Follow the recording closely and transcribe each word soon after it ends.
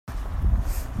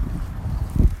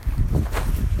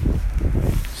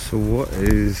So what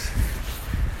is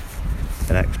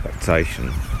an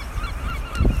expectation?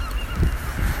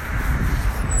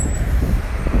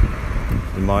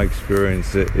 In my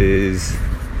experience, it is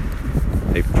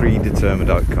a predetermined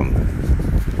outcome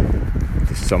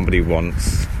that somebody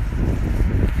wants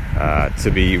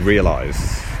to be realised.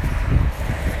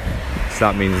 So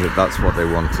that means that that's what they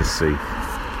want to see.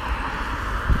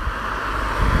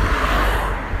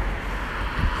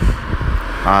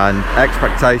 And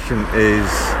expectation is,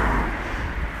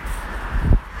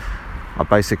 I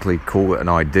basically call it an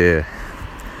idea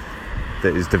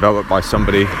that is developed by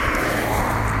somebody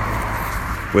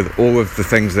with all of the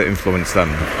things that influence them.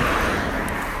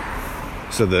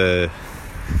 So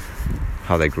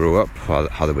how they grew up,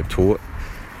 how they were taught,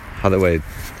 how they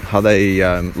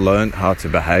learned how to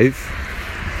behave.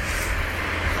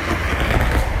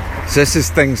 So this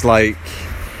is things like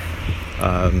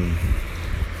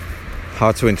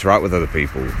how to interact with other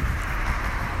people.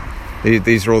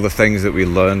 These are all the things that we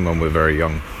learn when we're very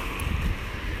young.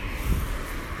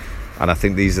 And I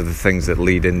think these are the things that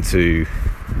lead into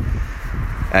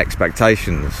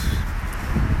expectations.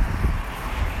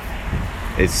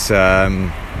 It's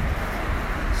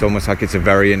almost like it's a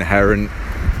very inherent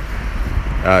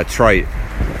trait.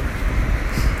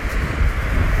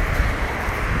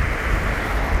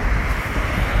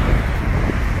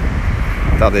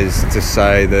 That is to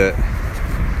say that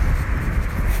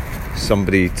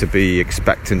somebody to be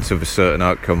expectant of a certain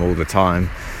outcome all the time,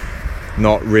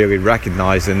 not really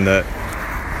recognising that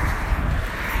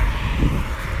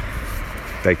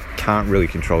they can't really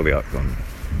control the outcome.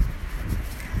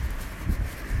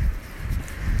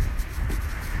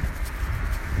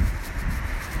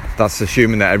 That's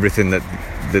assuming that everything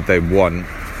that they want,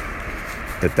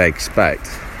 that they expect,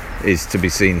 is to be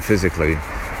seen physically,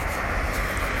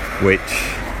 which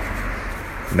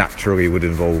naturally would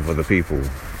involve other people.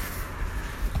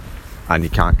 And you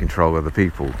can't control other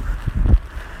people.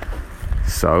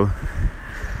 So,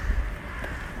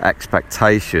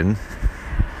 expectation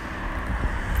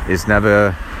is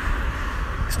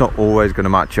it's not always going to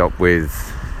match up with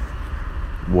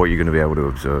what you're going to be able to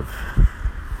observe.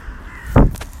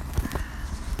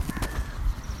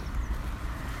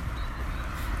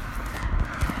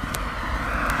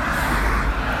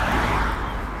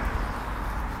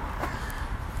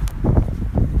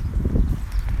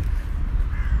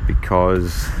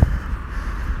 Because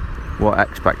what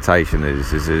expectation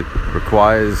is it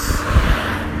requires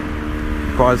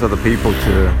other people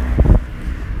to,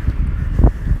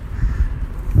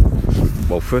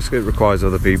 well, firstly it requires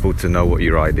other people to know what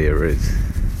your idea is,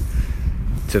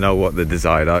 to know what the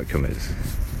desired outcome is.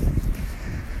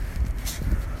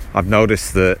 I've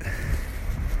noticed that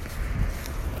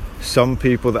some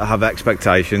people that have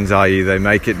expectations, i.e. they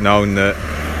make it known that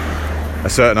a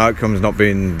certain outcome's not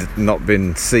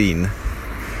been seen,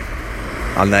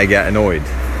 and they get annoyed.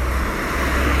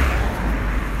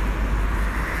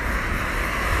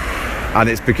 And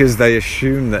it's because they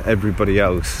assume that everybody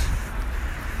else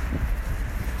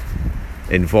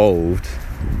involved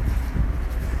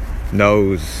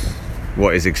knows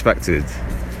what is expected.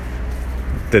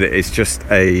 That it's just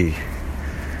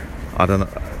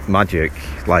magic,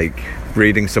 like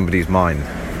reading somebody's mind.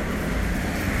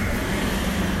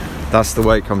 That's the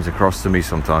way it comes across to me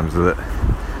sometimes, that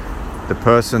the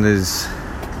person is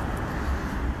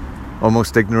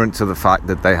almost ignorant to the fact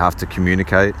that they have to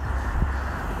communicate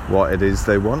what it is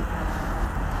they want,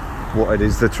 what it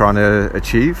is they're trying to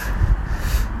achieve.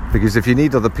 Because if you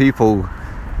need other people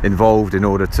involved in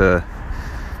order to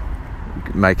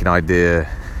make an idea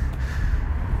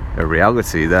a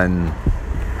reality, then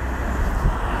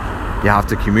you have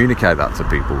to communicate that to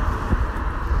people.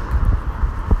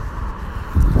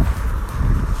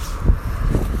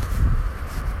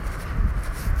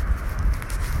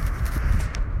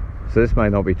 So this may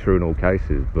not be true in all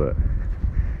cases, but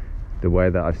the way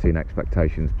that I've seen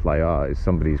expectations play out is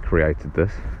somebody's created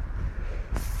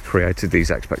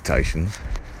these expectations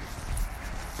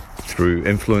through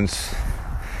influence,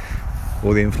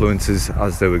 all the influences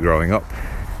as they were growing up,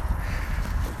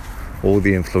 all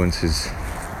the influences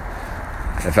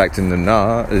affecting them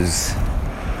now as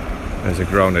a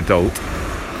grown adult.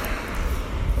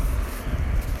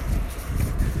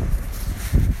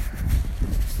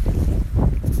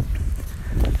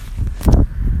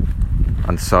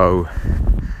 And so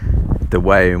the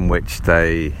way in which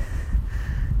they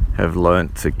have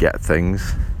learnt to get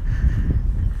things,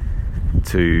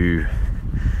 to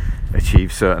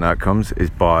achieve certain outcomes, is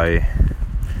by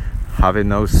having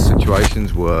those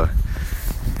situations where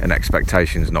an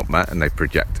expectation is not met and they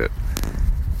project it.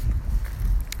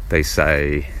 They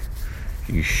say,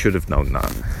 you should have known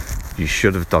that, you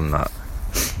should have done that,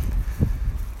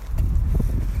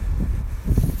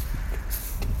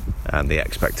 And the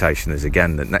expectation is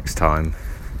again that next time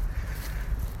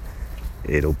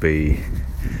it'll be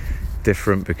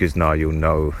different, because now you'll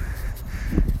know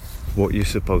what you're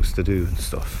supposed to do and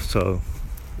stuff. So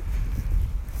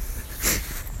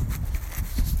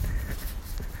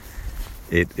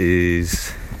it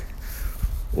is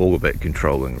all a bit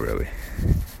controlling, really.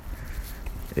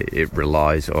 It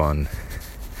relies on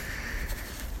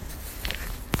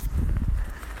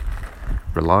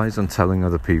telling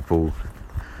other people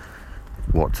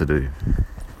what to do.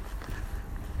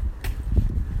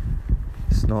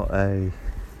 It's not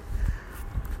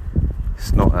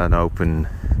an open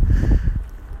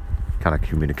kind of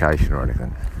communication or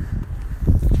anything.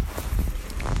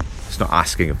 It's not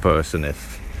asking a person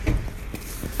if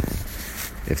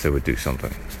they would do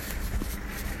something.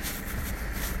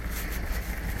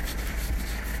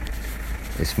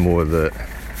 It's more that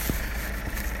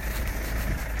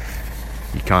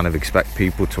you kind of expect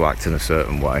people to act in a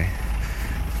certain way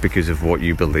because of what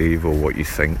you believe or what you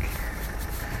think.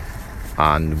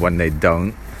 And when they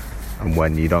don't, and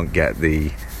when you don't get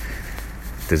the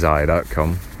desired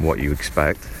outcome, what you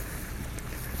expect,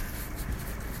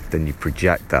 then you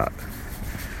project that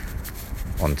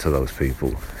onto those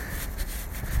people.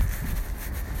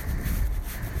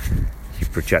 You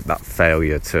project that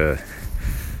failure to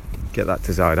get that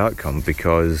desired outcome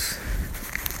because,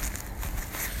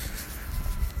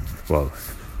 well,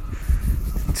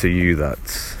 to you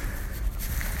that's,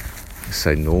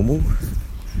 say, normal.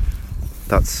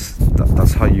 That's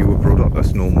how you were brought up.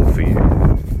 That's normal for you.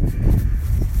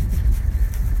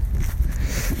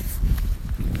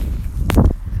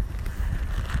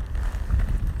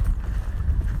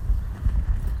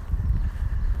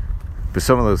 But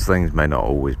some of those things may not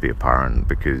always be apparent,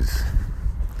 because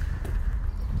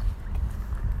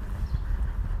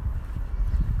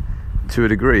to a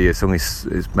degree it's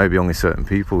maybe only certain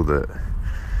people that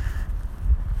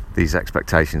these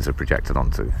expectations are projected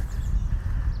onto,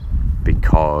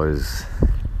 because,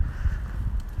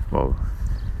 well,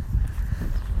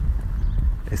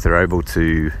 if they're able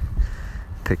to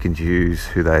pick and choose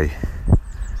who they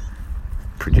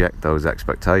project those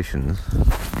expectations,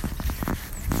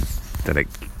 then it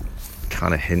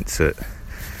kind of hints at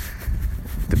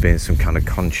there being some kind of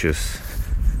conscious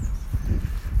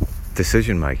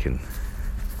decision making,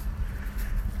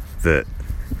 that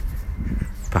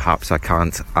perhaps I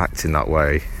can't act in that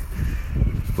way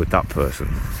with that person.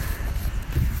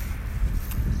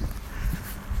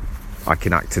 I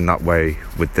can act in that way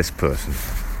with this person.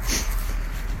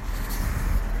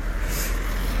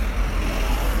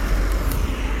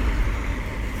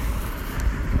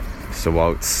 So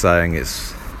while it's saying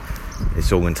it's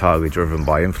all entirely driven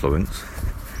by influence,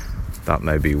 that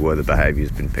may be where the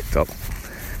behaviour's been picked up.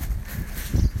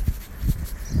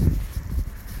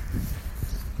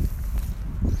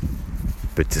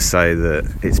 But to say that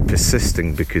it's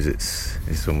persisting because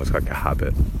it's almost like a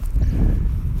habit,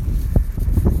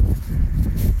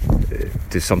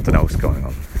 there's something else going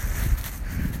on.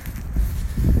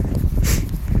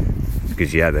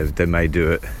 Because yeah, they may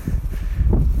do it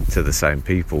to the same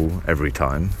people every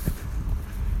time,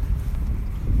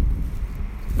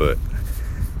 but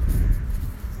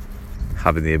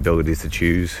having the ability to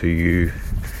choose who you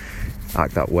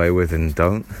act that way with and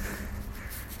don't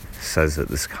says that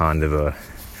there's kind of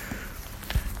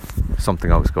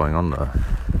something else going on there.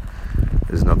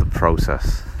 There's another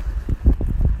process.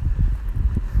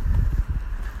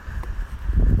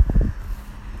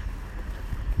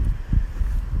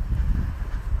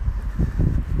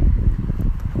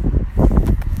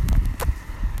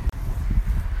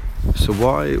 So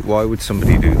why would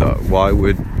somebody do that? Why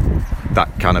would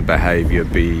that kind of behaviour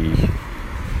be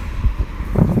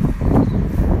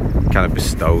kind of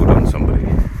bestowed on somebody?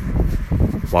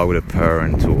 Why would a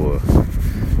parent or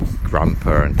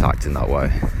grandparent act in that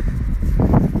way?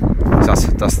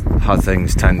 That's how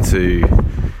things tend to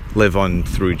live on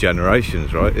through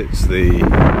generations, right? It's the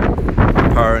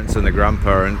parents and the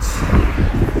grandparents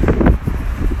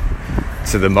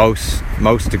to the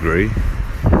most degree,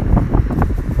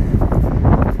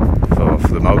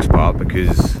 for the most part,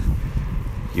 because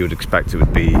you would expect it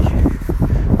would be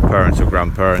parents or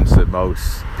grandparents that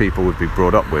most people would be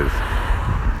brought up with.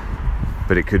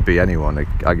 But it could be anyone.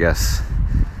 I guess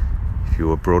if you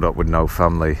were brought up with no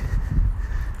family,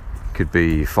 it could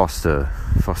be foster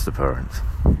parents,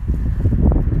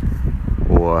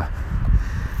 or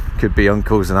it could be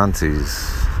uncles and aunties.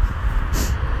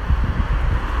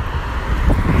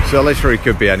 So literally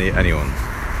could be anyone.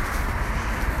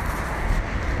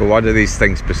 But why do these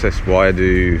things persist? Why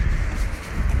do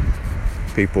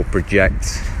people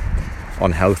project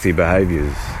unhealthy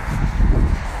behaviours?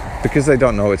 Because they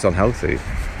don't know it's unhealthy.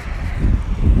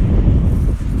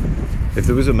 If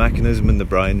there was a mechanism in the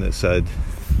brain that said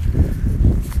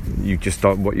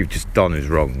what you've just done is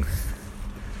wrong,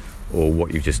 or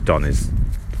what you've just done is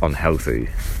unhealthy,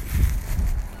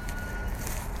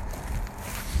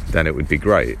 then it would be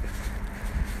great.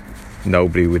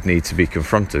 Nobody would need to be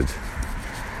confronted.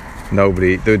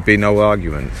 There'd be no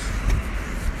arguments,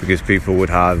 because people would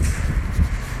have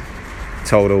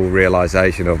total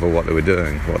realization over what they were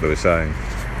doing, what they were saying.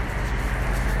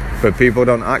 But people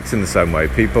don't act in the same way.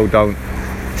 People don't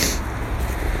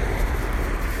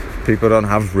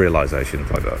have realizations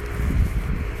like that.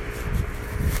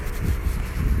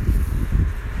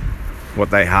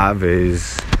 What they have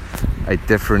is a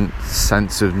different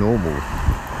sense of normal.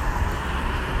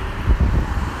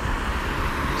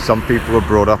 Some people are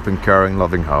brought up in caring,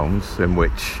 loving homes in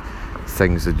which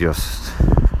things are just,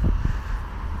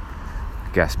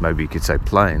 I guess maybe you could say,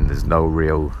 plain. There's no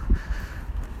real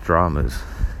dramas.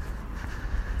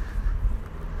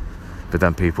 But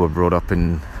then people are brought up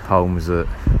in homes that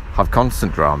have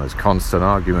constant dramas, constant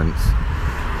arguments,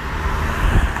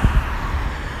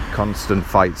 constant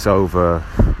fights over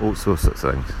all sorts of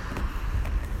things.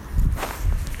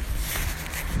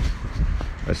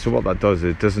 And so what that does,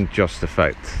 it doesn't just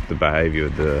affect the behaviour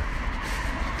of the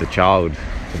child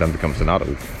who then becomes an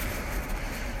adult.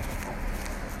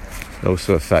 It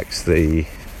also affects the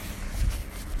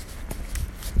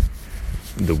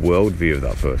worldview of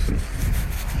that person.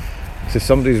 So if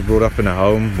somebody's brought up in a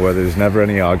home where there's never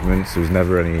any arguments, there's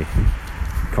never any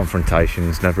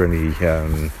confrontations, never any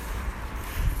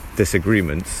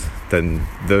disagreements, then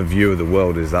the view of the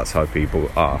world is that's how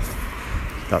people are,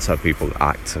 that's how people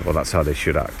act, or that's how they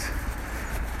should act.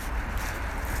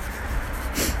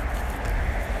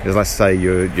 Because let's say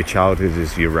your childhood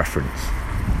is your reference,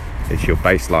 it's your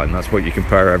baseline, that's what you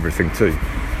compare everything to,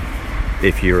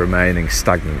 if you're remaining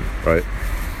stagnant, right?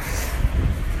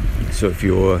 So if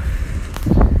you're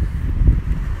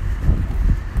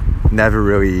never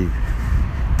really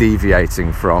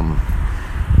deviating from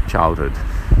childhood,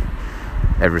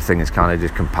 everything is kind of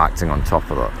just compacting on top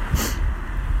of that.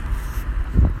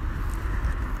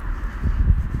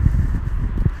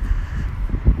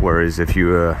 Whereas if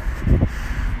you are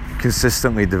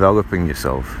consistently developing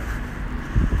yourself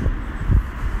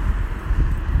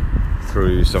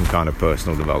through some kind of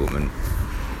personal development,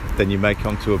 then you may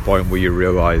come to a point where you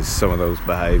realise some of those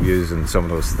behaviours and some of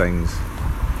those things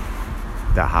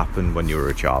that happened when you were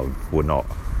a child were not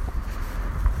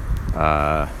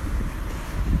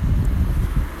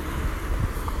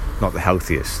the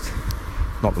healthiest,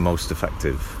 not the most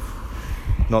effective,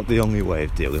 not the only way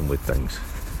of dealing with things.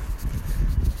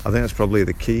 I think that's probably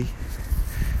the key,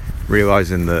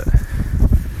 realising that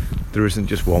there isn't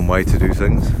just one way to do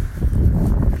things,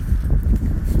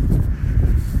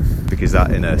 because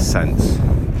that in a sense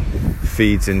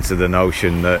feeds into the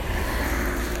notion that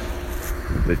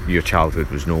your childhood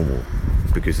was normal,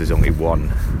 because there's only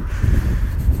one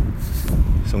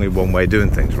way of doing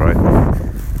things, right?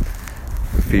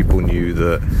 If people knew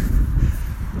that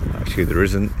actually there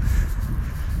isn't,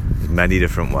 there's many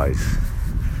different ways.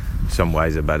 Some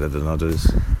ways are better than others,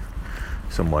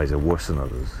 some ways are worse than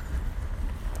others,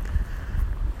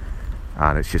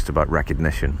 and it's just about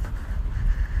recognition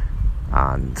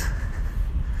and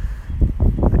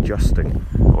adjusting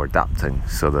or adapting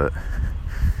so that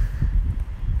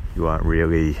you aren't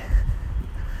really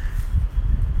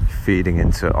feeding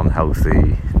into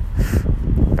unhealthy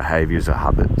behaviours or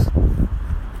habits.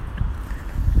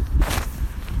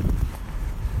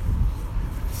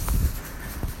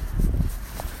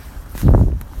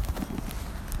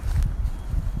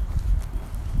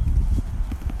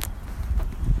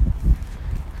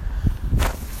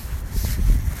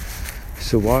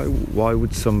 So why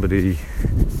would somebody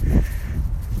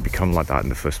become like that in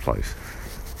the first place?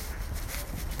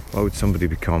 Why would somebody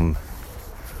become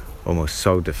almost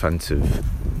so defensive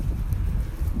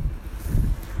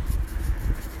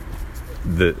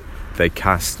that they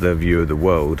cast their view of the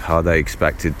world, how they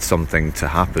expected something to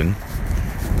happen,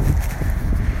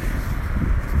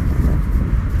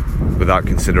 without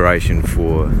consideration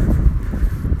for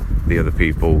the other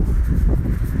people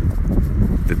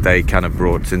that they kind of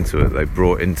brought into it? They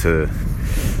brought into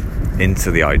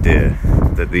the idea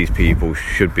that these people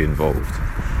should be involved.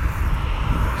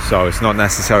 So it's not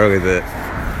necessarily that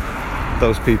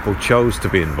those people chose to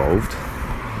be involved,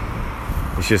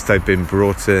 it's just they've been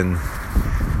brought in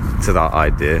to that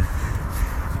idea,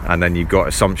 and then you've got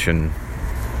assumption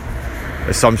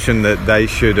that they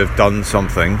should have done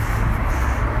something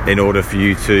in order for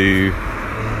you to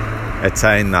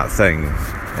attain that thing,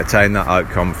 attain that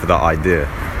outcome for that idea.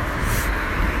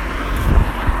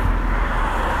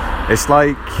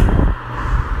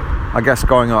 I guess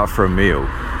going out for a meal.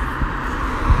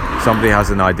 Somebody has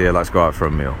an idea, let's go out for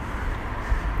a meal.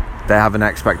 They have an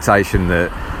expectation that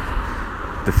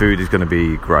the food is going to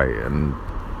be great, and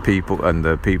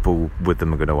the people with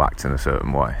them are going to act in a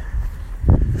certain way.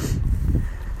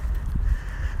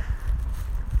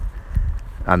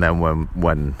 And then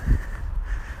when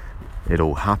it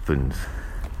all happens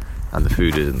and the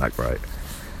food isn't that great,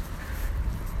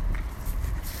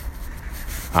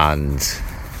 and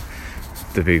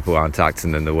the people aren't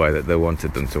acting in the way that they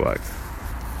wanted them to act.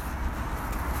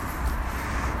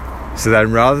 So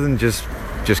then, rather than just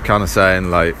kind of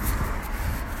saying like,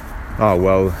 oh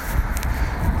well,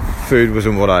 food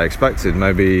wasn't what I expected,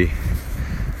 maybe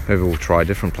we'll try a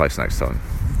different place next time,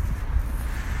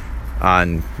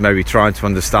 and maybe trying to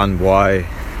understand why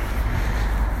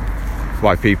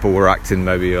people were acting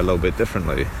maybe a little bit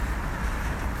differently.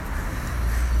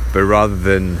 But rather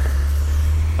than,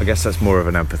 I guess that's more of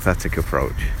an empathetic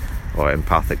approach or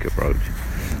empathic approach.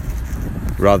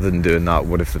 Rather than doing that,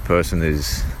 what if the person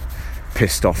is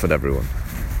pissed off at everyone?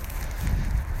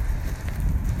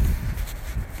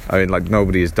 I mean, like,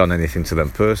 nobody has done anything to them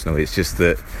personally. It's just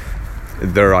that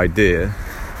their idea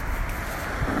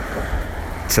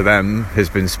to them has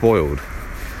been spoiled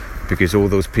because all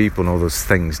those people and all those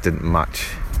things didn't match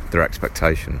their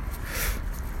expectation.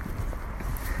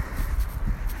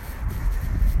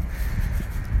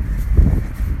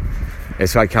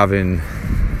 It's like having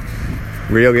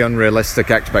really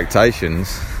unrealistic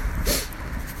expectations,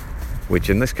 which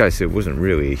in this case it wasn't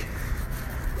really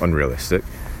unrealistic.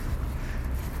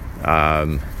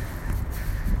 I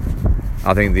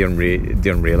think the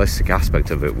unrealistic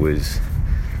aspect of it was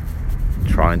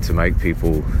trying to make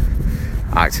people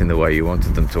act in the way you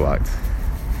wanted them to act,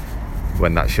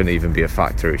 when that shouldn't even be a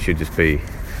factor. It should just be,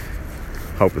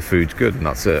 hope the food's good and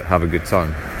that's it, have a good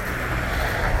time.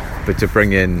 But to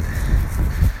bring in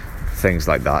things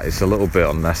like that, it's a little bit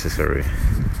unnecessary.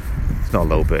 It's not a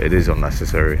little bit, it is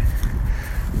unnecessary,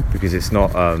 because it's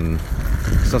not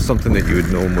something that you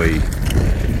would normally,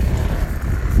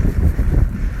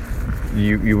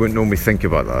 you wouldn't normally think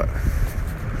about that.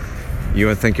 You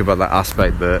wouldn't think about that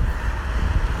aspect that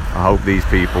I hope these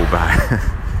people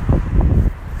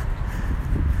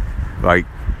like,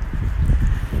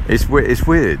 it's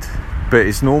weird, but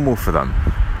it's normal for them.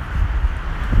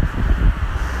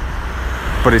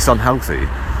 But it's unhealthy.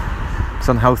 It's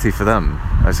unhealthy for them.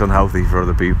 It's unhealthy for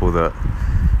other people that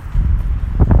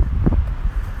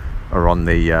are on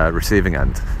the receiving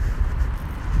end.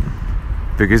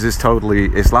 Because it's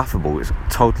laughable. It's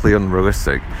totally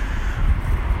unrealistic.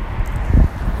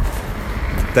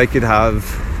 They could have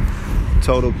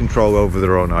total control over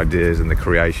their own ideas and their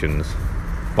creations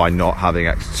by not having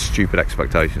stupid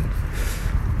expectations.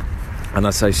 And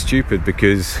I say stupid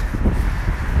because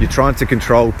you're trying to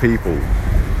control people,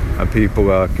 and people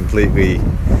are completely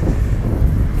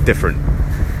different.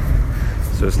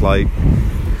 So it's like,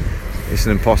 it's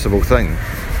an impossible thing.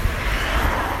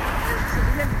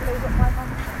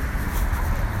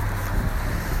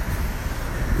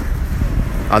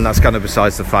 And that's kind of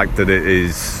besides the fact that it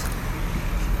is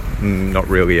not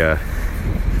really a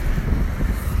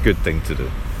good thing to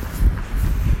do.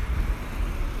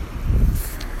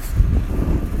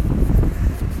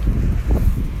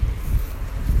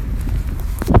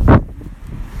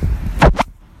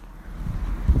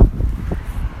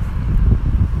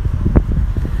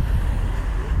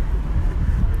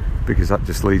 Because that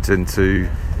just leads into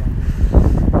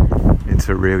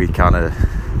really kind of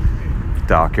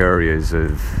dark areas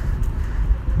of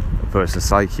a person's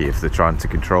psyche. If they're trying to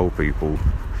control people,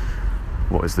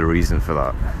 what is the reason for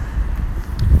that?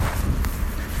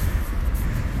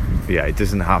 But yeah, it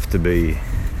doesn't have to be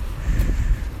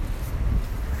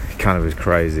kind of as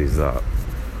crazy as that.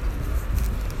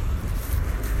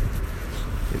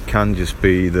 It can just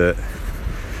be that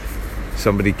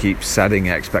somebody keeps setting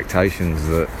expectations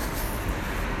that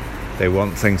they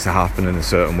want things to happen in a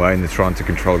certain way, and they're trying to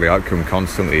control the outcome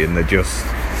constantly, and they're just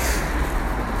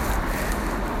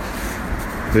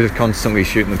constantly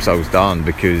shooting themselves down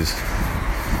because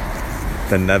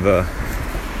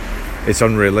it's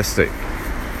unrealistic.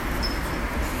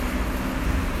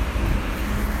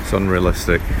 It's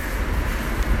unrealistic.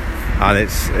 And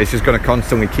it's just going to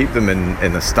constantly keep them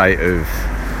in a state of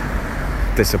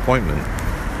disappointment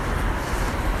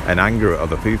and anger at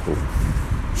other people.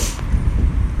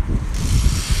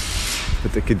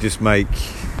 But they could just make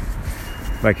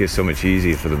it so much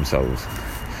easier for themselves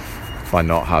by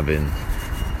not having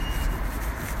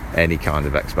any kind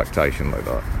of expectation like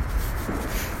that.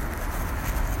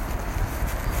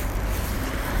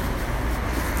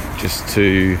 Just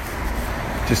to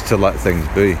let things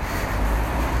be.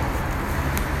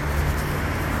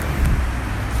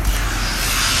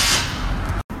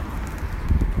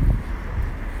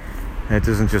 It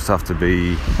doesn't just have to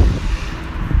be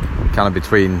kind of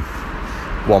between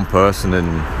one person and,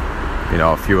 you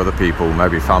know, a few other people,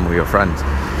 maybe family or friends.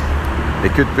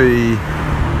 It could be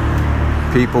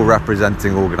people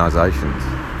representing organisations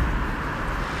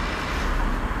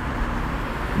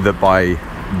that by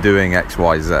doing X,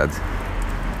 Y, Z,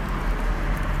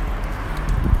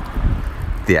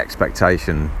 the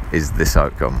expectation is this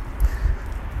outcome.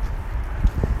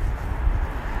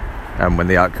 And when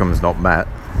the outcome is not met,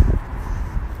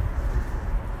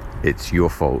 it's your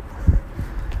fault.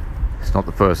 It's not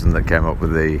the person that came up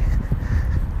with the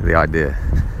idea.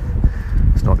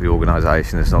 It's not the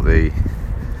organisation. It's not the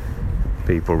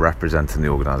people representing the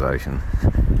organisation.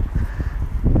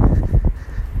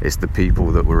 It's the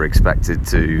people that were expected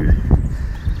to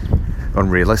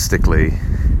unrealistically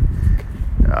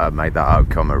make that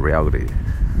outcome a reality.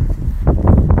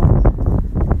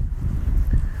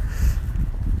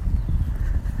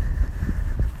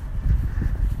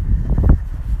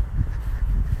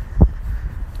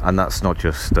 And that's not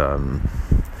just that's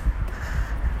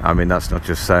not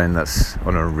just saying that's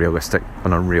an unrealistic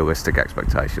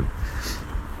expectation.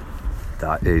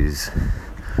 That is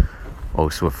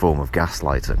also a form of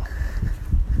gaslighting.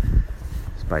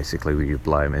 It's basically where you're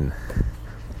blaming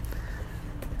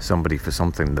somebody for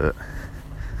something that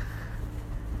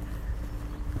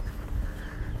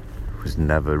was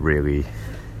never really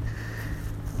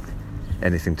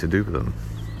anything to do with them.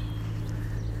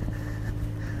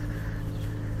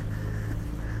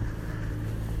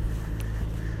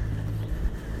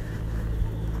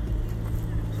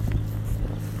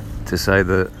 To say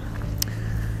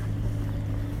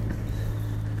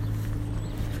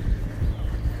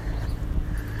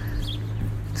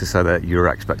that your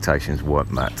expectations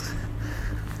weren't met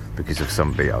because of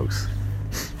somebody else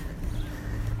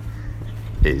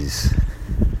is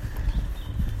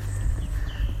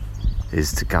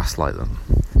to gaslight them.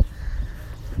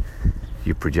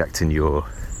 You're projecting your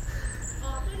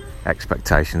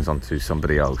expectations onto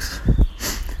somebody else,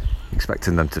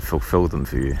 expecting them to fulfill them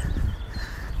for you,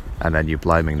 and then you're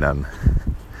blaming them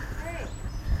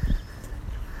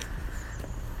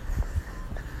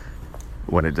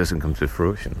when it doesn't come to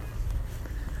fruition.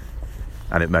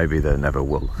 And it may be that it never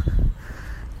will.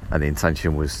 And the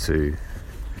intention was to,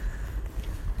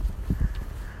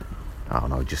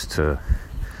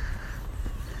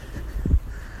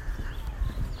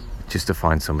 just to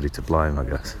find somebody to blame, I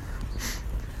guess.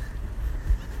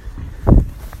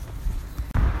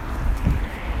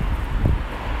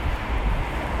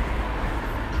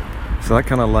 So that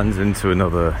kind of lends into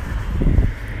another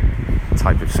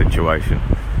type of situation.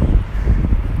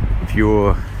 If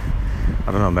you're,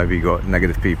 maybe you've got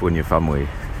negative people in your family.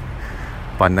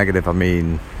 By negative, I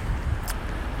mean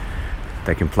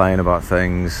they complain about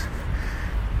things,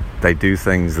 they do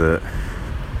things that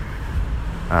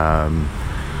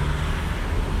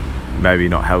maybe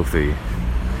not healthy,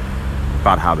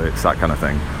 bad habits, that kind of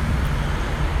thing.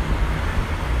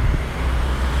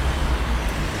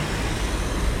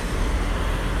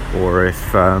 Or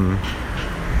if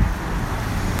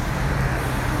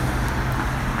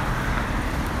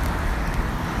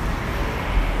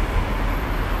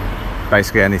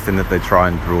basically anything that they try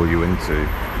and draw you into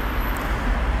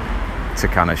to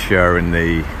kind of share in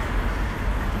the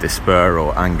despair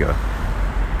or anger.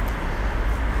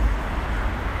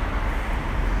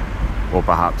 Or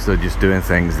perhaps they're just doing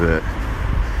things that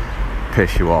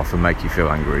piss you off and make you feel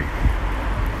angry.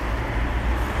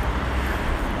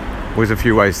 There's a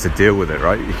few ways to deal with it,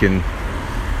 right? You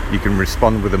can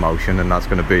respond with emotion, and that's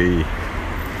going to be,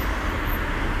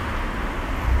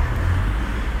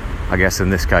 I guess in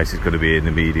this case it's going to be an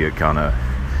immediate kind of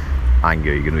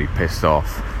anger. You're going to be pissed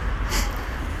off.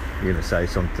 You're going to say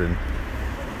something.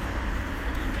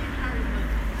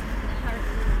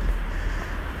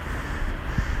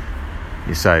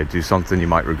 You do something you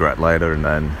might regret later, and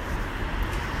then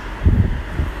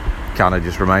kind of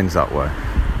just remains that way.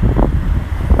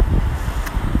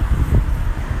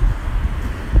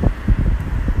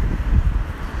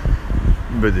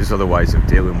 But there's other ways of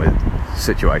dealing with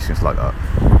situations like that,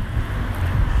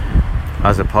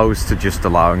 as opposed to just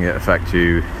allowing it to affect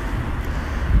you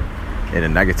in a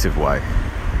negative way.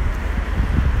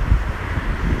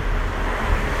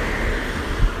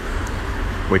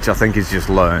 Which I think is just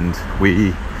learned.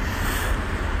 We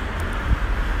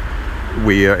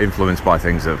are influenced by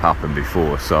things that have happened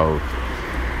before, so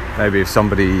maybe if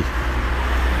somebody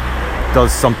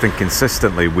does something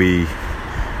consistently, we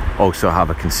also have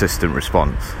a consistent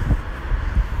response,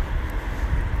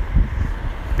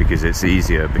 because it's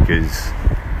easier, because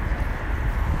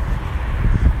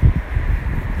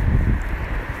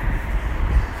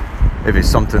if it's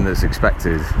something that's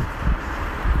expected,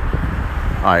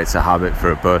 it's a habit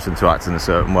for a person to act in a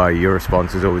certain way, your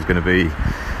response is always going to be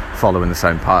following the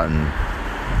same pattern.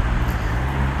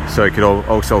 So it could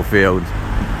also feel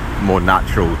more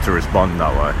natural to respond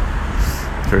that way,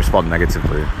 to respond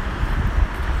negatively.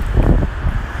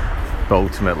 But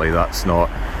ultimately that's not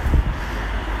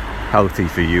healthy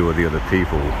for you or the other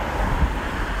people.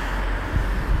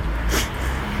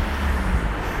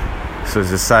 So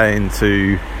there's a saying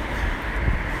to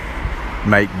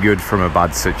make good from a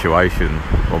bad situation,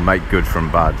 or make good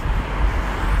from bad.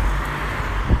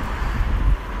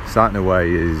 So that in a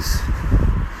way is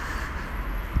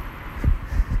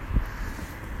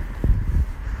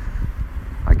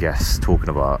I guess talking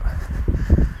about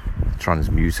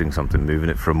transmuting something, moving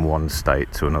it from one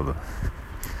state to another,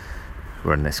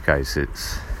 where in this case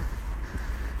it's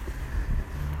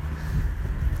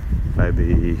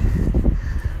maybe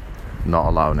not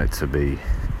allowing it to be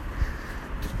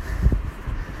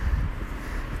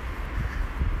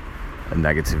a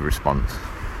negative response,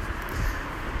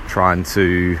 trying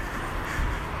to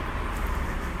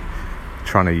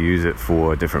use it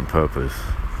for a different purpose.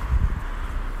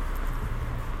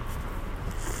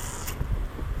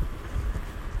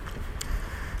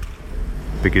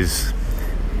 Because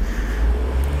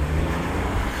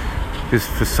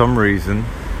for some reason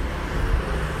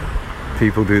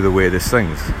people do the weirdest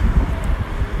things.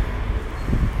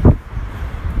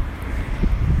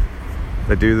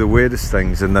 They do the weirdest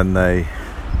things and then they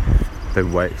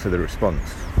wait for the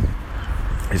response.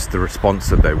 It's the response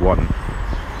that they want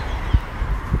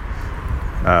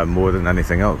more than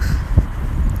anything else,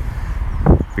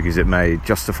 because it may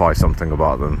justify something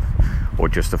about them or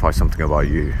justify something about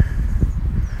you.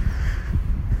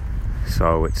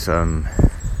 So it's the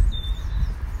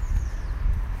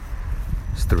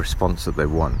response that they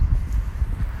want.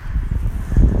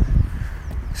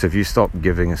 So if you stop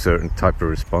giving a certain type of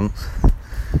response,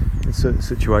 in certain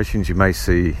situations you may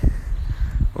see,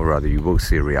 or rather you will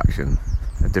see a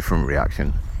different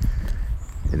reaction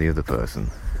in the other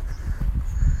person,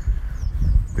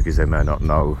 because they may not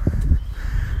know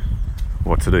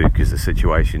what to do, because the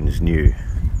situation is new.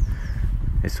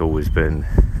 It's always been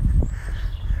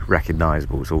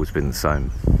recognisable, it's always been the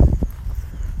same.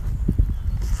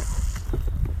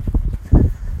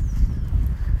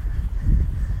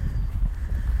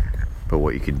 But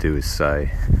what you can do is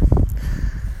say,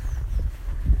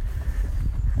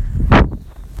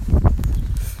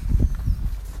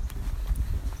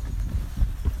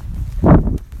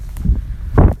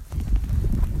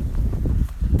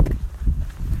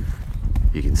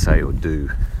 or do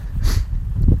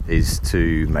is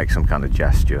to make some kind of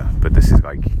gesture, but this is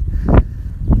like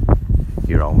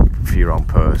for your own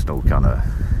personal kind of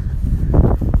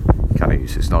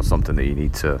use. It's not something that you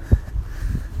need to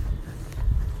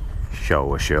show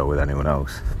or share with anyone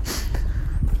else,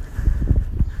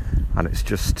 and it's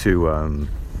just to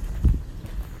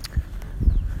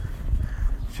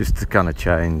kind of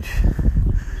change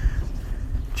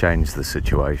the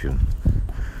situation,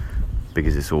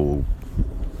 because it's all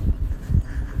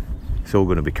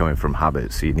going to be coming from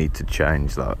habit. So you need to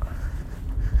change that.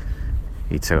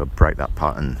 You need to break that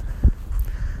pattern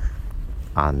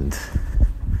and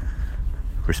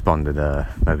respond in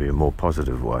maybe a more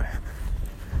positive way.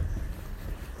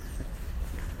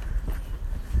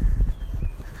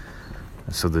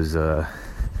 So there's a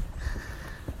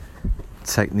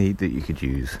technique that you could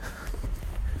use,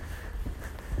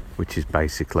 which is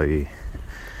basically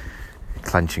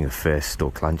clenching a fist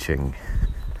or clenching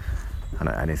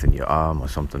anything, your arm or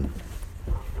something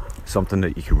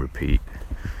that you can repeat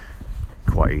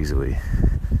quite easily.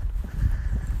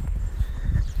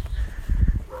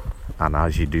 And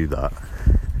as you do that,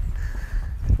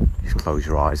 just close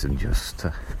your eyes and just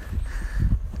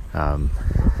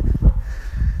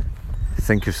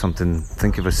think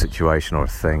of a situation or a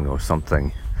thing or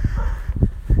something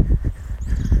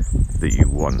that you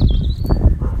want.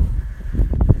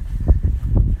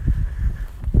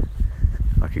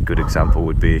 Like a good example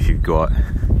would be if you've got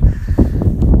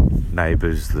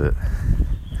neighbours that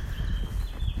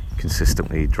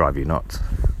consistently drive you nuts.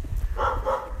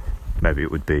 Maybe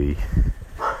it would be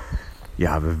you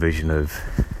have a vision of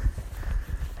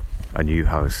a new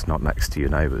house not next to your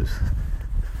neighbours,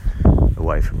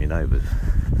 away from your neighbours.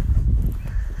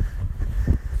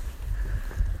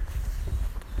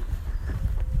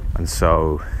 And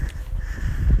so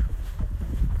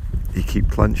you keep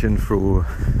clenching for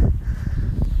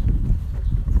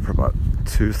about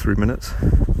 2 or 3 minutes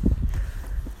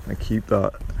and keep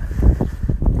that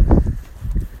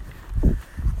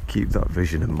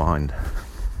vision in mind.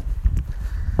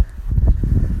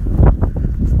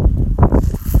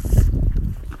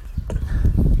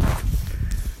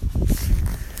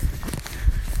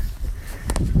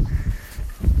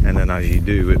 And as you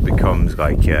do, it becomes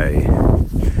like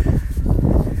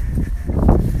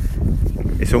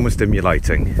it's almost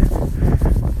stimulating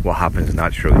what happens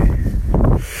naturally.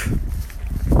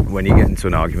 When you get into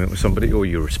an argument with somebody, or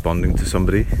you're responding to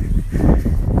somebody,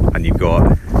 and you've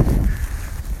got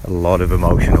a lot of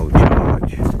emotional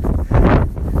charge,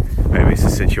 maybe it's a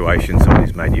situation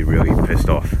somebody's made you really pissed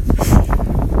off,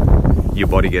 your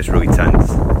body gets really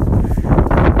tense,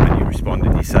 and you respond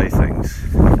and you say things,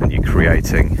 and you're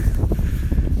creating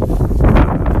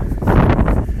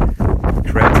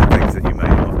things that you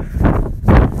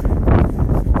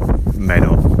may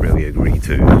not really agree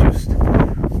to, just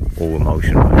all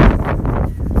emotional.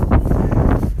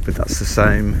 But that's the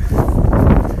same.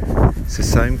 It's the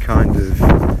same kind of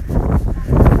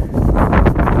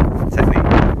technique.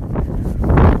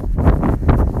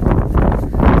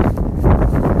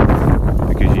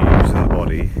 Because you're using the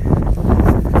body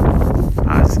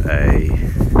as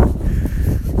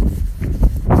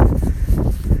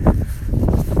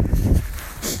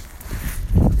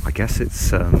I guess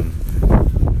it's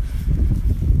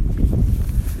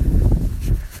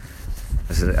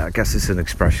I guess it's an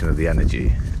expression of the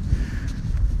energy.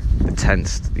 You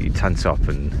tense up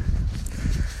and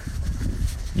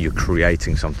you're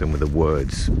creating something with the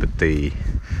words, but the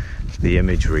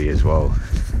imagery as well.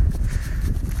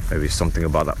 Maybe it's something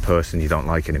about that person you don't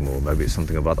like anymore. Maybe it's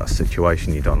something about that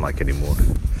situation you don't like anymore.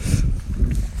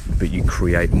 But you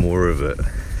create more of it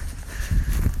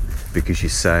because you're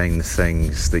saying the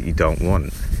things that you don't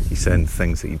want. You're saying the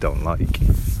things that you don't like.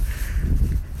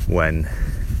 When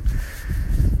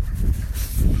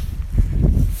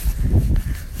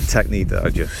the technique that I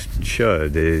just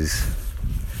showed is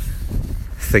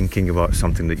thinking about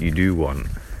something that you do want.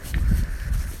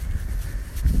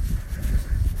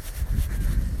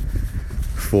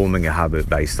 Forming a habit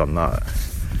based on that,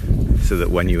 so that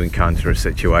when you encounter a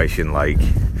situation like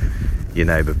your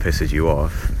neighbour pisses you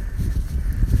off,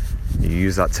 you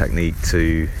use that technique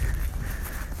to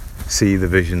see the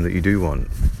vision that you do want,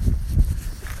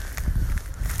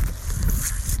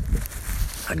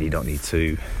 and you don't need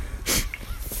to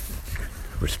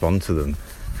respond to them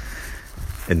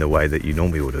in the way that you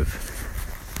normally would have.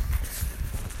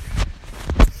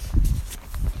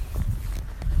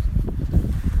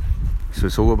 So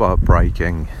it's all about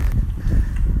breaking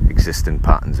existing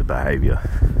patterns of behaviour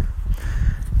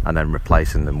and then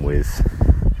replacing them with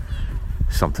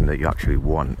something that you actually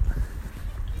want.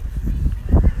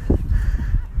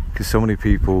 Because so many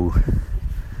people,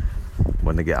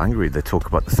 when they get angry, they talk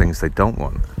about the things they don't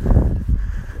want,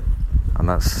 and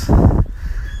that's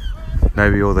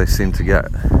maybe all they seem to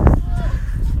get,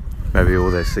 maybe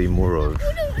all they see more of.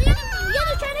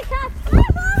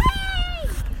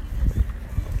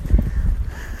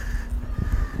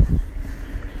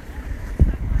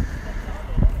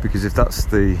 Because if that's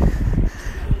the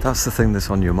thing that's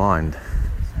on your mind,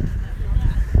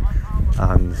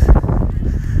 and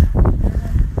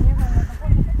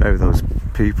maybe those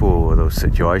people or those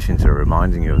situations are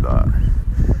reminding you of that,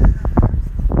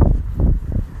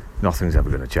 nothing's ever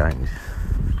going to change.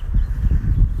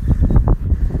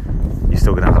 You're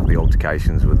still going to have the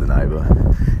altercations with the neighbour,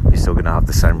 you're still going to have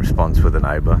the same response with the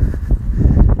neighbour,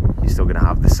 you're still going to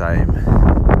have the same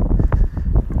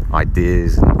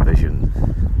ideas and vision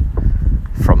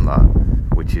from that,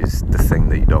 which is the thing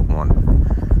that you don't want,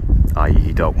 i.e.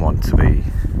 you don't want to be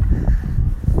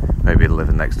maybe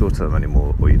living next door to them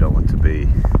anymore, or you don't want to be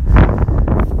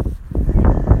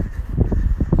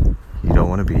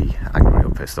angry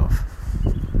or pissed off.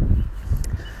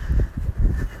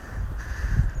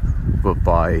 But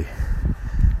by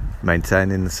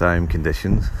maintaining the same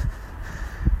conditions,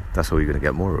 that's all you're going to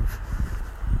get more of.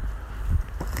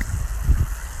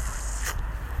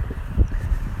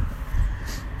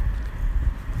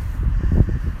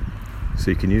 So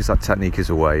you can use that technique as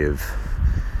a way of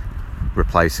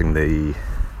replacing the,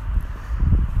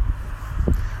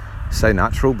 say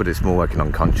natural, but it's more like an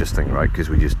unconscious thing, right? Because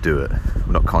we just do it.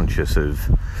 We're not conscious of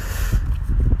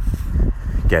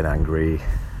getting angry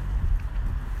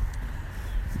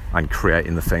and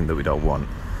creating the thing that we don't want,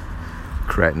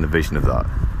 creating the vision of that,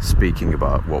 speaking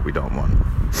about what we don't want.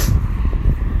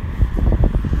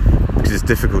 Because it's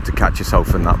difficult to catch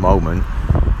yourself in that moment,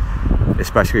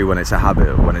 especially when it's a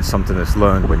habit, when it's something that's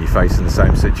learned, when you're facing the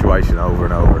same situation over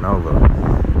and over and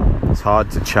over. It's hard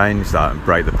to change that and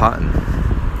break the pattern.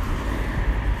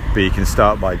 But you can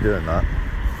start by doing that.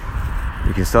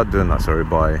 You can start doing that,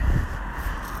 by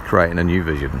creating a new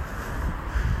vision.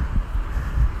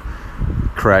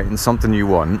 Creating something you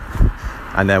want,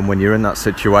 and then when you're in that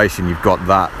situation, you've got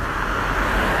that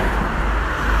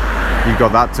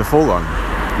to fall on.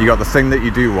 You got the thing that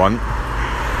you do want,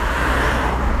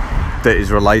 that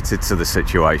is related to the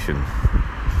situation,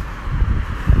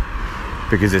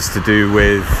 because it's to do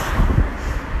with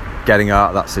getting out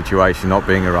of that situation, not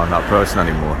being around that person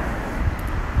anymore.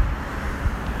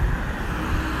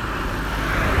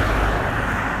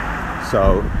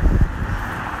 So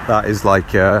that is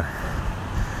like the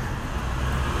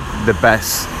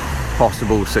best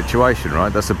possible situation,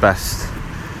 right? That's the best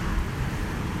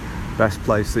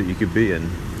place that you could be in,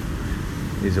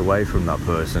 is away from that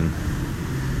person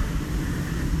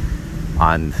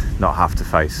and not have to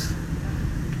face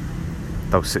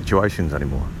those situations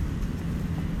anymore.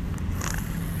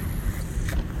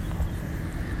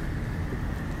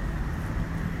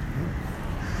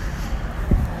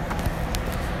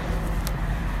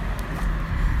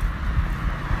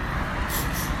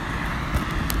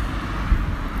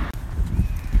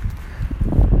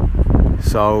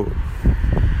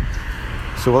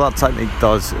 So what that technique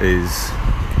does is,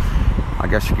 I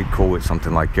guess you could call it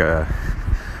something like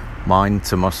mind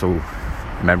to muscle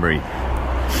memory.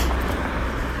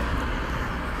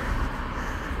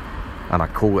 And I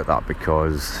call it that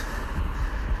because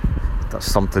that's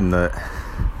something that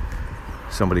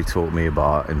somebody taught me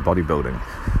about in bodybuilding.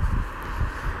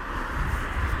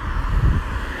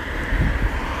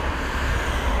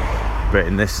 But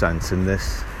in this sense,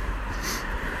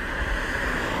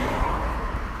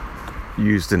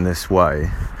 used in this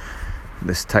way,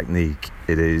 this technique,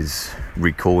 it is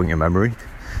recalling a memory,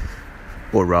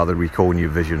 or rather recalling your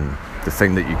vision, the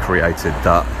thing that you created,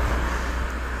 that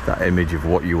image of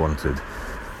what you wanted.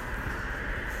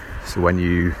 So when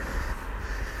you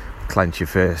clench your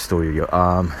fist or your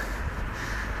arm,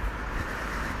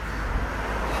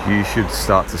 you should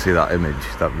start to see that image,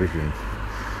 that vision,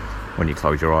 when you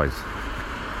close your eyes.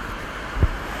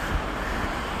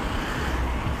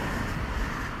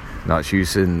 Now it's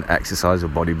used in exercise or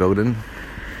bodybuilding,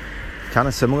 kind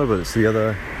of similar, but it's the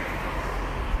other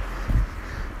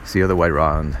way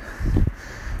around.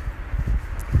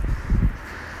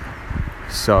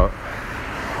 So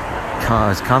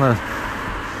it's kind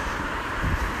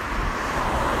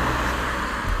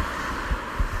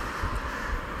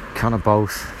of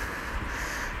both,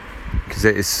 because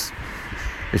it's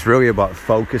really about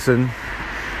focusing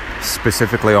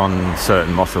specifically on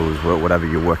certain muscles, whatever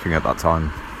you're working at that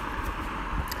time.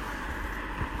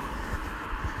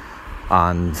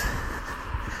 And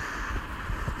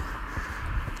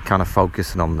kind of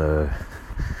focusing on the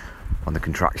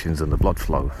contractions and the blood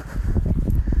flow,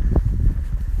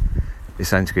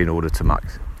 essentially in order to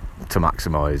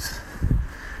maximize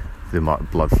the amount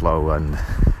of blood flow and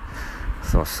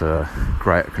thus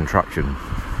greater contraction.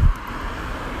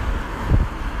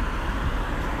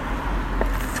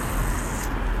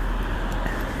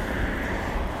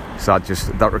 So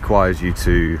that requires you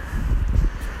to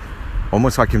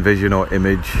almost like envision or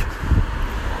image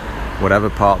whatever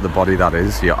part of the body that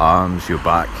is, your arms, your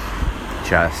back,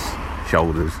 chest,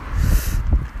 shoulders.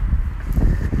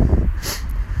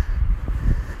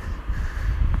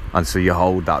 And so you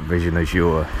hold that vision as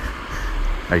you're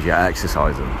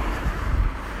exercising.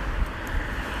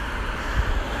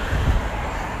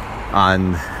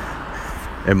 And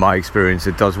in my experience,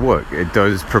 it does work. It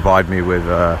does provide me with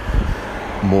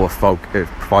more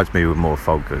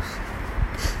focus.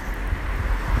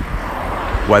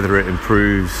 Whether it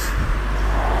improves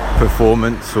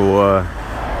performance or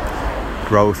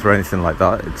growth or anything like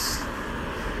that,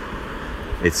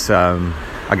 it's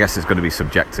I guess it's going to be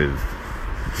subjective.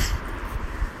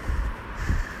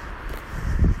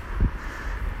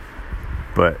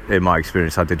 But in my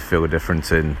experience, I did feel a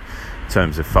difference in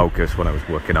terms of focus when I was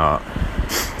working out.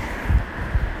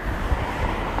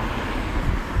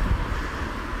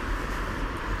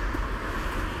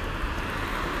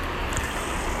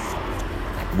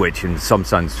 Which in some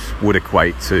sense would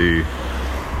equate to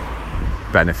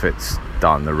benefits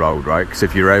down the road, right? Because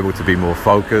if you're able to be more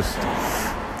focused,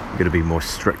 you're going to be more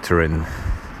stricter in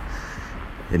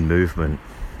movement,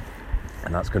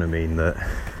 and that's going to mean that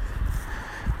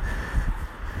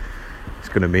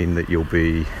you'll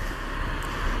be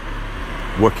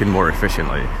working more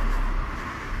efficiently.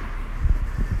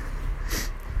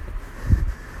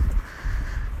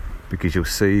 Because you'll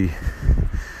see,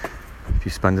 if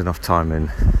you spend enough time in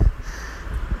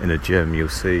a gym, you'll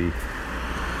see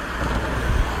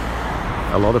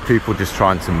a lot of people just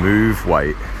trying to move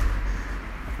weight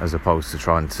as opposed to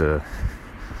trying to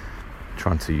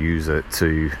use it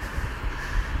to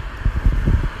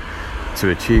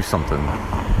achieve something.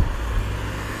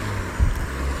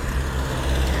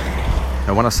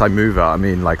 And when I say move out, I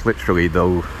mean like literally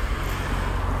they'll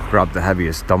grab the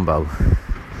heaviest dumbbell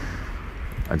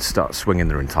and start swinging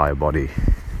their entire body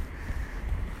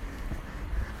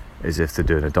as if they're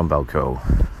doing a dumbbell curl.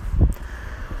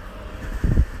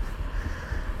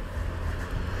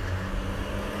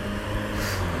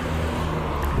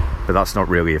 But that's not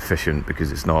really efficient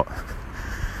because it's not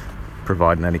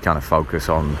providing any kind of focus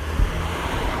on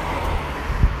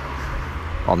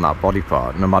that body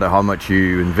part, no matter how much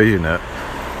you envision it,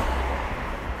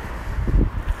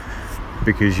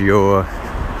 because you're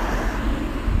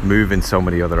moving so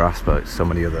many other aspects, so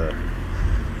many other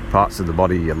parts of the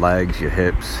body, your legs, your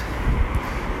hips.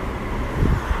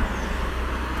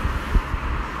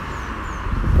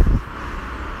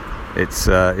 It's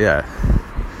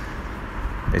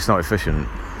it's not efficient,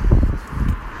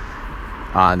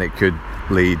 and it could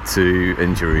lead to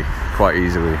injury quite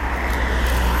easily.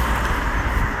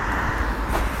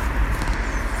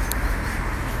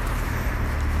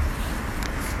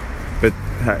 But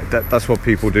that's what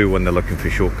people do when they're looking for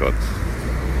shortcuts.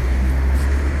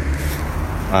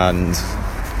 And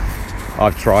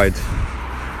I've tried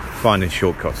finding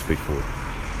shortcuts before,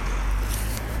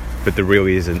 but there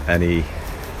really isn't any.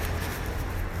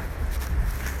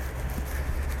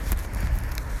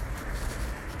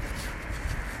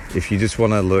 If you just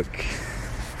want to look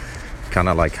kind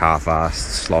of like half-assed,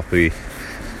 sloppy,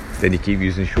 then you keep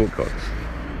using shortcuts,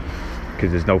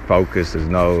 because there's no focus, there's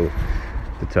no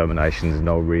determination, there's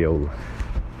no real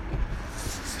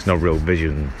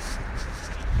vision.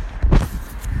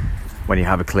 When you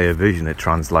have a clear vision, it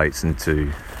translates into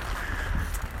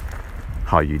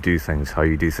how you do things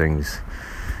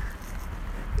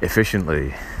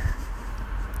efficiently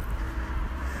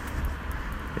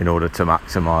in order to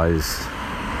maximize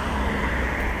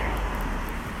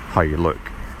how you look.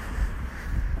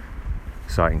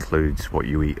 So that includes what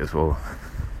you eat as well.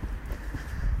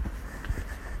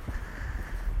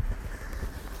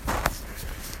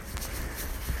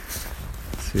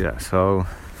 So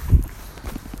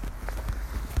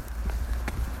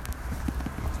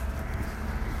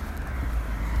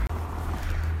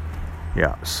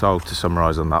so to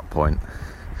summarize on that point,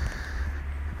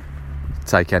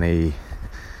 take any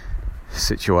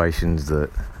situations that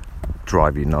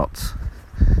drive you nuts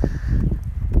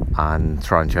and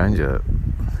try and change it.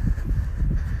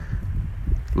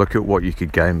 Look at what you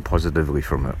could gain positively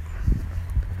from it,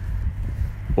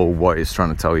 or what it's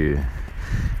trying to tell you.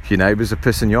 If your neighbours are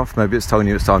pissing you off, maybe it's telling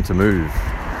you it's time to move,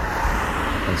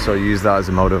 and so use that as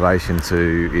a motivation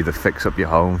to either fix up your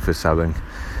home for selling,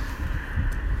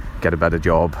 get a better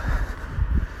job,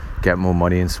 get more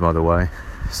money in some other way,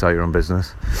 start your own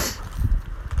business,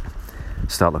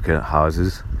 start looking at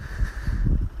houses.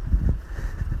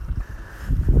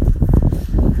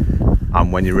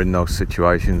 And when you're in those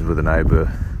situations with a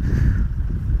neighbour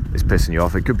is pissing you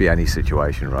off, it could be any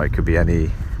situation, right? It could be any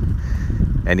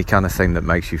kind of thing that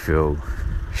makes you feel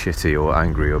shitty or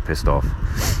angry or pissed off.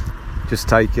 Just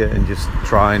take it and just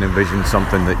try and envision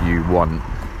something that you want,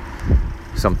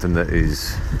 something that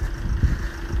is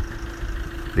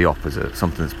the opposite,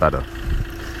 something that's better.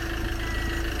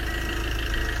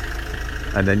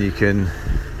 And then you can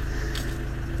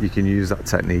use that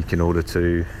technique in order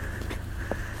to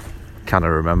kind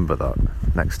of remember that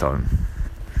next time,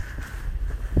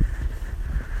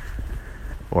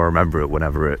 or remember it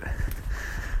whenever it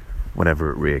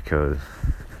reoccurs,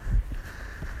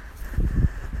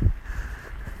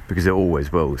 because it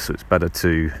always will. So it's better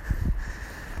to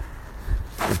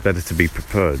be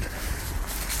prepared,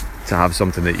 to have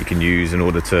something that you can use in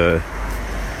order to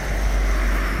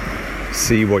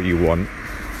see what you want,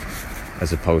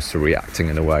 as opposed to reacting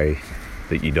in a way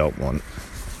that you don't want.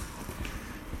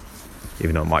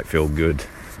 Even though it might feel good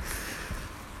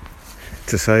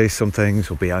to say some things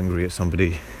or be angry at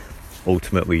somebody,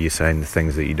 ultimately you're saying the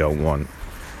things that you don't want,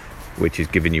 which is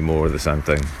giving you more of the same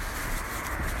thing,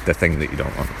 the thing that you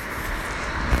don't want.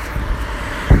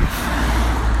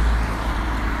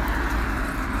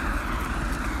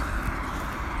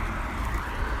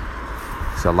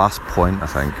 So last point, I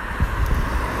think.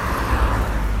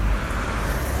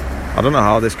 I don't know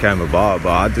how this came about,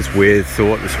 but I had this weird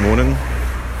thought this morning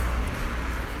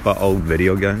about old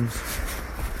video games.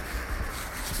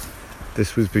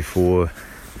 This was before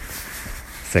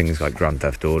things like Grand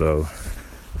Theft Auto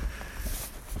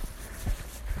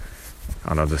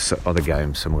and other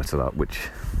games similar to that, which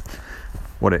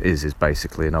what it is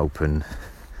basically it's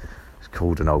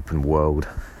called an open world.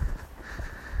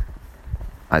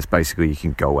 And it's basically you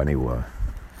can go anywhere.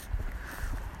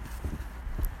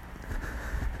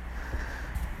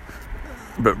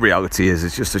 But reality is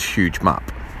it's just a huge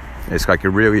map. It's like a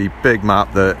really big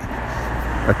map that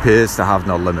appears to have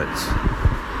no limits.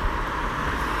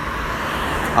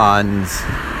 And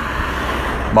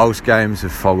most games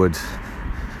have followed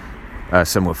a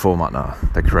similar format now.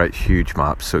 They create huge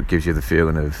maps, so it gives you the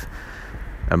feeling of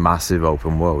a massive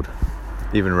open world,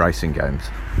 even racing games.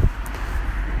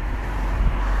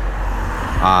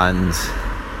 And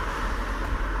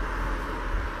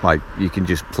like, you can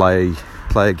just play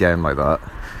a game like that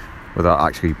without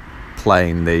actually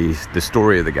playing the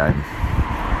story of the game.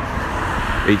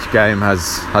 Each game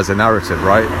has a narrative,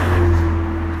 right?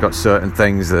 It's got certain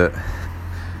things that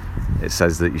it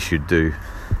says that you should do.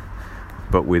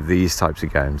 But with these types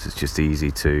of games, it's just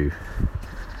easy to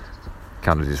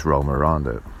kind of just roam around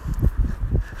it,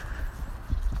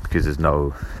 because there's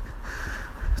no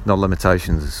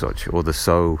limitations as such, or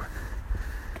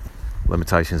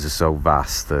limitations are so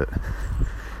vast that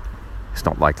it's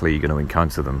not likely you're going to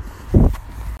encounter them.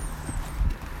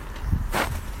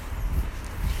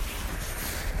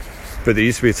 But there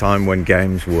used to be a time when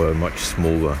games were much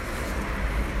smaller,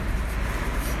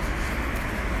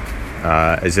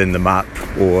 as in the map,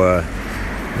 or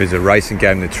if it was a racing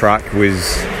game, the track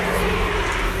was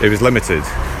limited,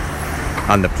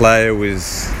 and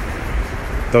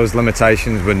those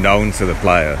limitations were known to the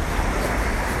player.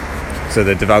 So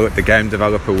the game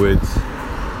developer would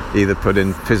either put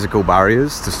in physical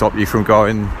barriers to stop you from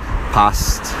going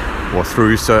past or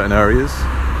through certain areas,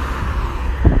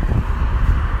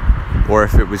 or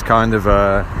if it was kind of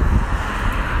like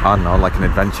an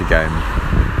adventure game,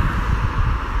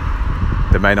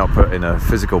 they may not put in a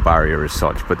physical barrier as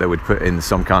such, but they would put in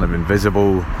some kind of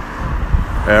invisible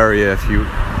area.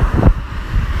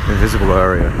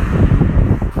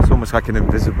 It's almost like an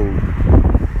invisible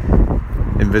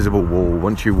wall.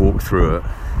 Once you walk through it,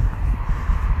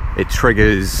 it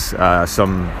triggers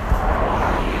some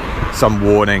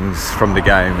warnings from the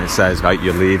game. It says, like,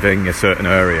 you're leaving a certain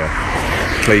area,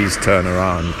 please turn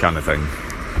around, kind of thing.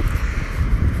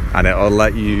 And it'll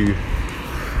let you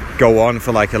go on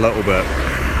for like a little bit,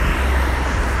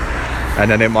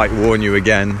 and then it might warn you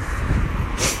again,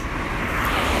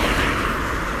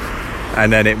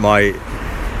 and then it might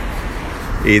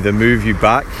either move you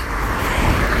back,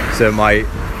 so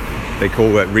they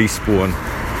call it respawn,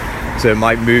 so it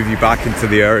might move you back into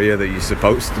the area that you're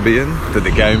supposed to be in, that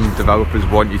the game developers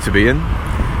want you to be in,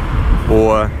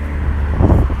 or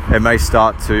it may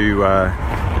start to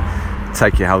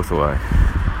take your health away.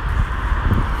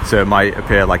 So it might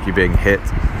appear like you're being hit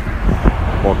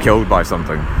or killed by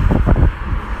something.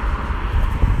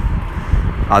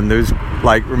 And there's,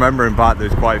 like, remembering back,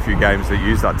 there's quite a few games that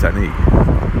use that technique.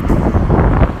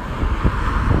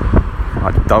 I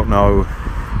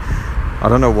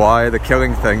don't know why the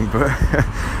killing thing, but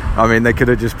I mean, they could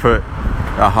have just put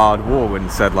a hard wall and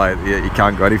said, like, you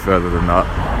can't go any further than that.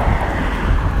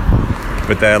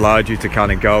 But they allowed you to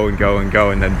kind of go and go and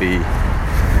go, and then be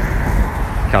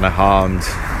kind of harmed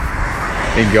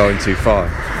in going too far.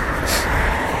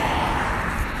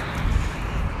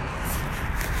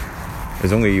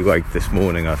 There's only like this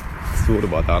morning I thought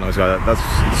about that, and I was like, that's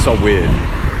so weird.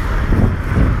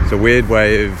 It's a weird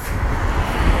way of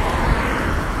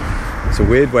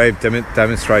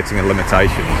demonstrating a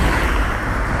limitation,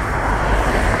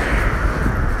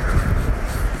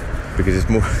 because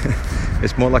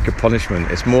it's more like a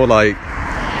punishment. It's more like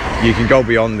you can go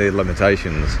beyond the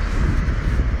limitations,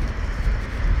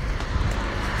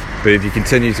 but if you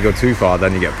continue to go too far,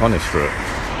 then you get punished for it.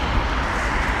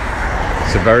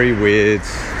 It's a very weird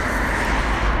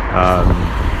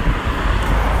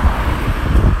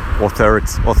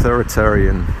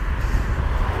authoritarian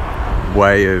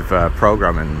way of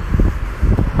programming.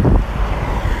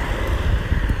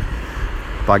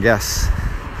 But I guess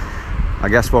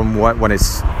when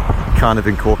it's kind of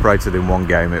incorporated in one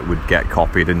game, it would get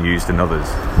copied and used in others.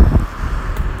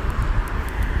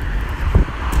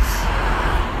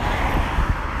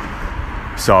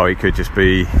 So it could just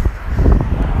be,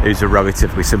 it's a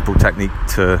relatively simple technique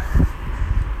to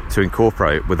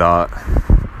incorporate without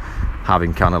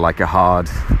having kind of like a hard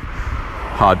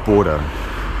border.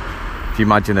 If you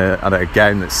imagine a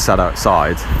game that's set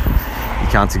outside, you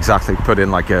can't exactly put in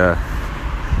like a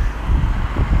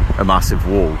massive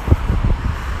wall.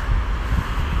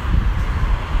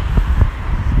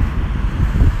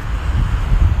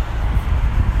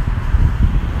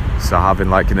 So having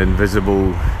like an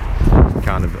invisible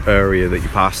kind of area that you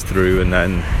pass through, and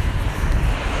then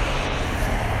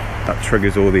that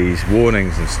triggers all these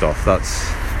warnings and stuff,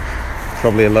 that's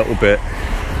probably a little bit,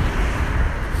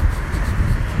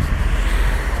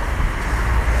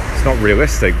 it's not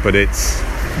realistic, but it's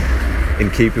in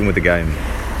keeping with the game,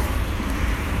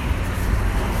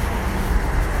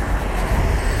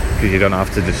 because you don't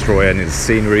have to destroy any of the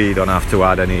scenery, you don't have to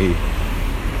add any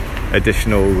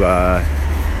additional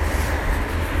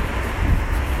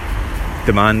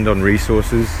demand on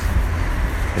resources.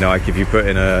 You know, like if you put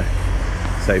in a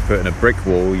brick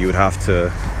wall, you would have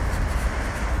to,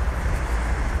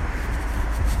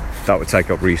 that would take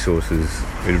up resources.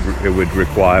 It would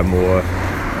require more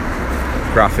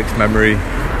graphics memory,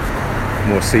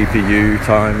 more CPU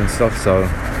time and stuff, so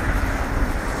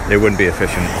it wouldn't be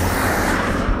efficient.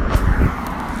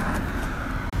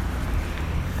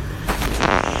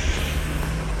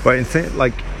 But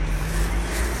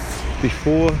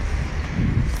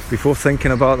before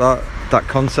thinking about that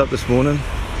concept this morning,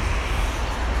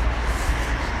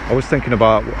 I was thinking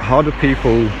about how do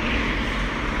people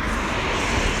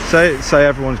say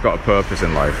everyone's got a purpose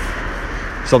in life,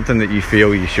 something that you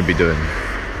feel you should be doing.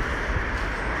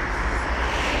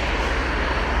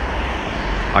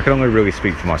 I can only really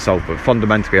speak for myself, but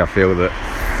fundamentally I feel that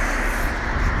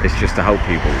it's just to help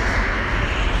people.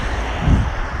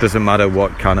 Doesn't matter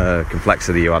what kind of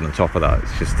complexity you add on top of that,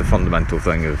 it's just the fundamental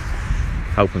thing of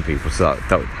helping people. So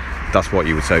that's what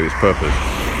you would say is purpose.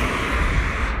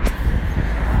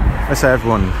 Let's say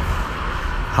everyone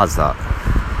has that.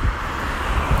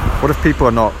 What if people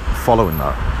are not following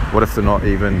that? What if they're not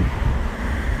even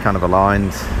kind of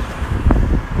aligned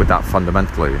with that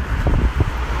fundamentally?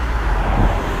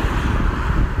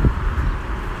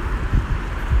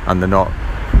 And they're not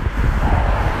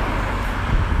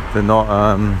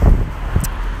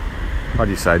how do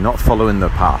you say, not following the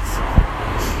path.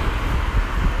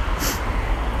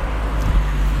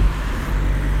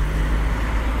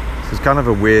 So it's kind of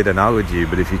a weird analogy,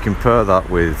 but if you compare that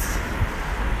with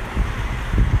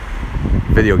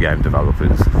video game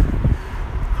developers,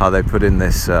 how they put in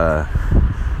this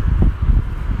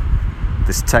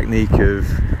technique of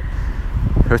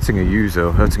hurting a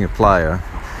user, hurting a player,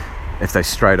 if they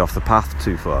strayed off the path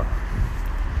too far.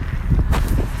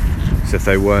 So if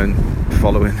they weren't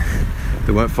following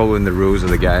the rules of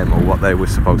the game or what they were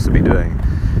supposed to be doing,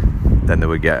 then they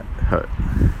would get hurt,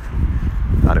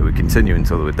 and it would continue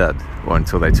until they were dead, or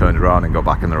until they turned around and got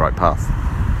back in the right path.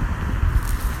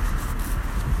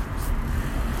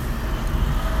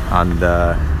 And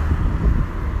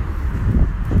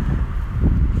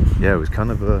yeah, it was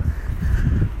kind of a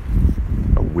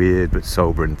weird but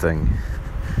sobering thing.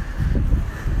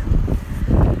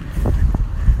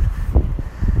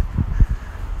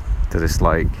 That it's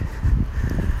like,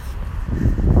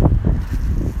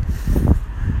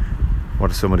 what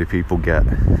do so many people get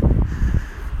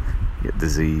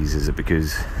disease? Is it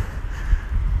because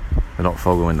they're not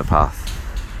following the path?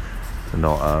 They're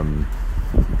not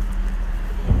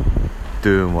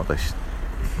doing what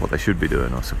they should be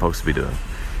doing or supposed to be doing,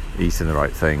 eating the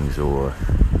right things or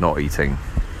not eating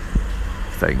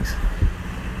things,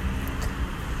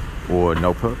 or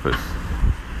no purpose.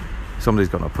 Somebody's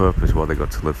got no purpose, what they got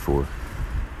to live for.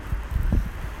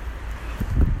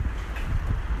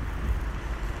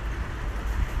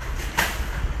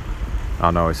 I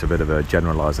know it's a bit of a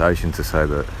generalisation to say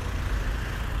that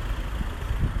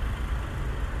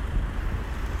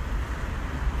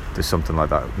there's something like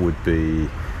that would be,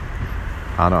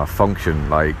 I don't know, a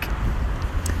function. Like,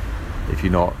 if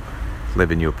you're not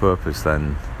living your purpose,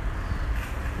 then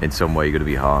in some way you're going to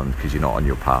be harmed because you're not on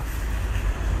your path.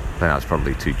 I think that's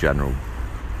probably too general.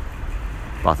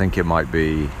 But I think it might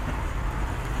be,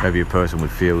 maybe a person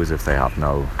would feel as if they have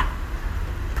no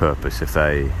purpose if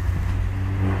they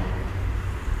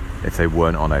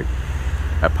weren't on a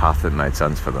path that made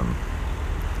sense for them.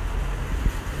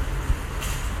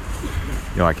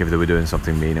 You know, like if they were doing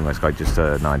something meaningless, like just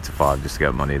a 9 to 5 just to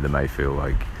get money, they may feel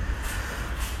like,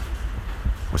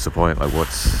 what's the point? Like,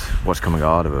 what's coming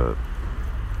out of it?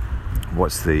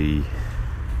 What's the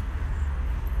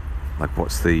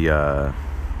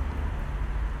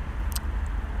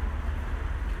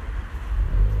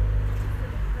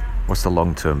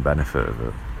long-term benefit of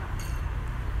it?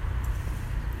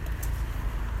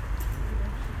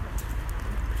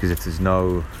 Because if there's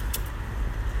no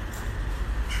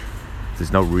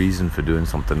reason for doing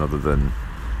something other than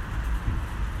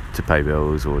to pay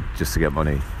bills or just to get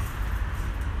money,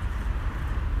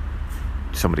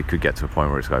 somebody could get to a point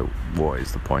where it's like, what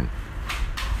is the point?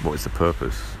 What is the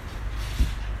purpose?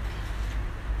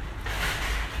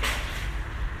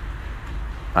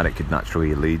 And it could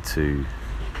naturally lead to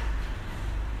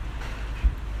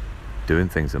doing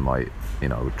things that might, you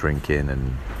know, drinking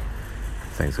and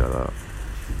things like that.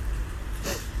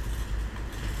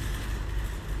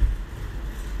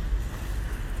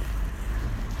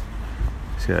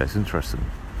 So yeah, it's interesting.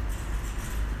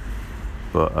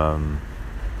 But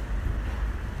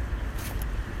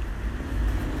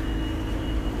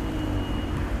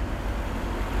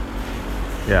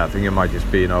yeah, I think it might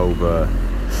just be an over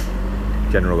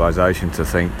generalisation to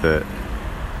think that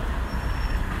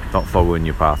not following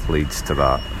your path leads to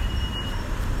that.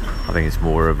 I think it's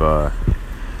more of a,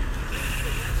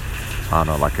 I don't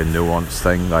know, like a nuanced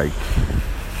thing, like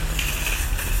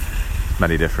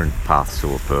many different paths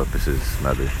or purposes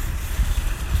maybe.